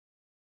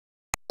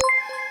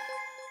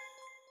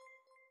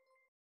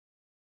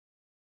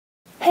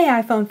Hey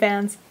iPhone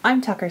fans, I'm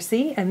Tucker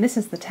C, and this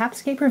is the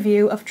Tapscape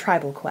review of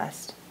Tribal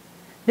Quest.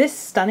 This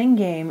stunning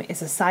game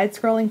is a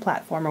side-scrolling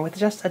platformer with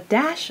just a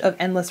dash of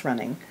endless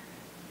running.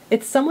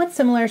 It's somewhat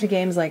similar to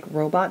games like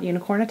Robot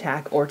Unicorn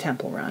Attack or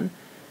Temple Run.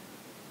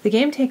 The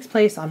game takes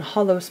place on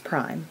Holos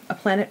Prime, a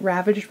planet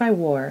ravaged by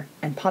war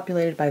and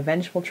populated by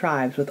vengeful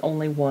tribes with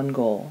only one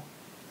goal: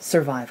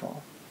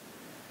 survival.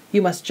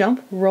 You must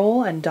jump,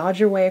 roll, and dodge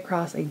your way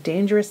across a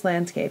dangerous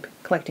landscape,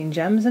 collecting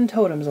gems and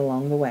totems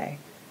along the way.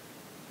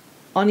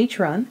 On each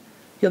run,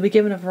 you'll be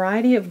given a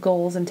variety of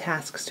goals and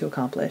tasks to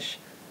accomplish.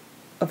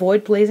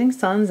 Avoid blazing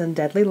suns and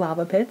deadly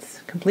lava pits,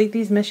 complete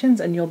these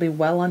missions, and you'll be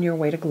well on your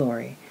way to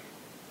glory.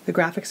 The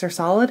graphics are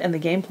solid and the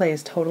gameplay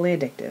is totally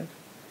addictive.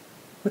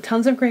 With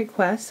tons of great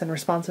quests and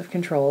responsive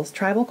controls,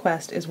 Tribal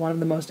Quest is one of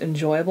the most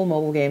enjoyable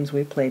mobile games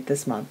we've played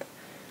this month.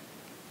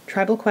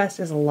 Tribal Quest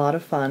is a lot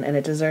of fun and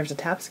it deserves a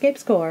Tapscape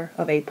score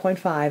of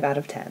 8.5 out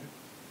of 10.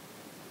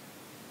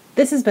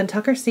 This has been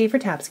Tucker C for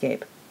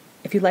Tapscape.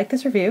 If you like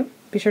this review,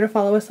 be sure to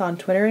follow us on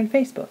Twitter and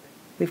Facebook.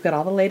 We've got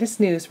all the latest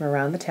news from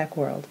around the tech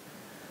world.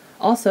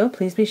 Also,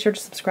 please be sure to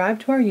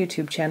subscribe to our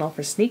YouTube channel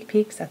for sneak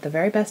peeks at the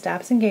very best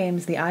apps and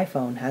games the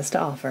iPhone has to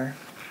offer.